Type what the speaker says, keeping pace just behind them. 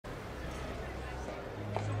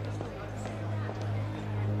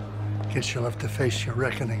Guess you'll have to face your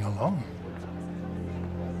reckoning alone.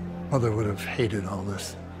 Mother would have hated all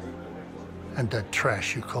this. And that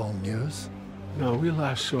trash you call news. No, we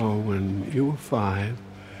last saw when you were 5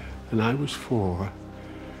 and I was 4.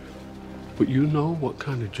 But you know what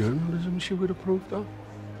kind of journalism she would approve of?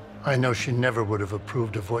 I know she never would have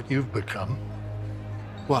approved of what you've become.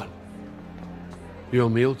 What? Your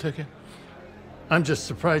meal ticket? I'm just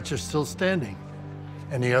surprised you're still standing.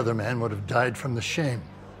 Any other man would have died from the shame.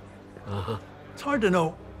 Uh-huh. It's hard to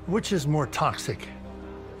know which is more toxic,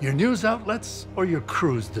 your news outlets or your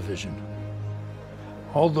cruise division.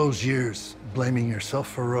 All those years blaming yourself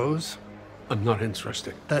for Rose. I'm not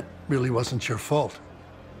interested. That really wasn't your fault.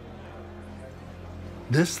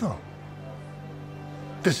 This, though,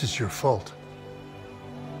 this is your fault.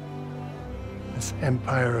 This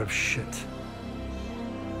empire of shit.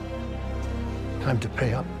 Time to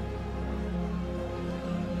pay up.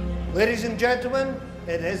 Ladies and gentlemen,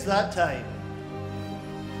 it is that time.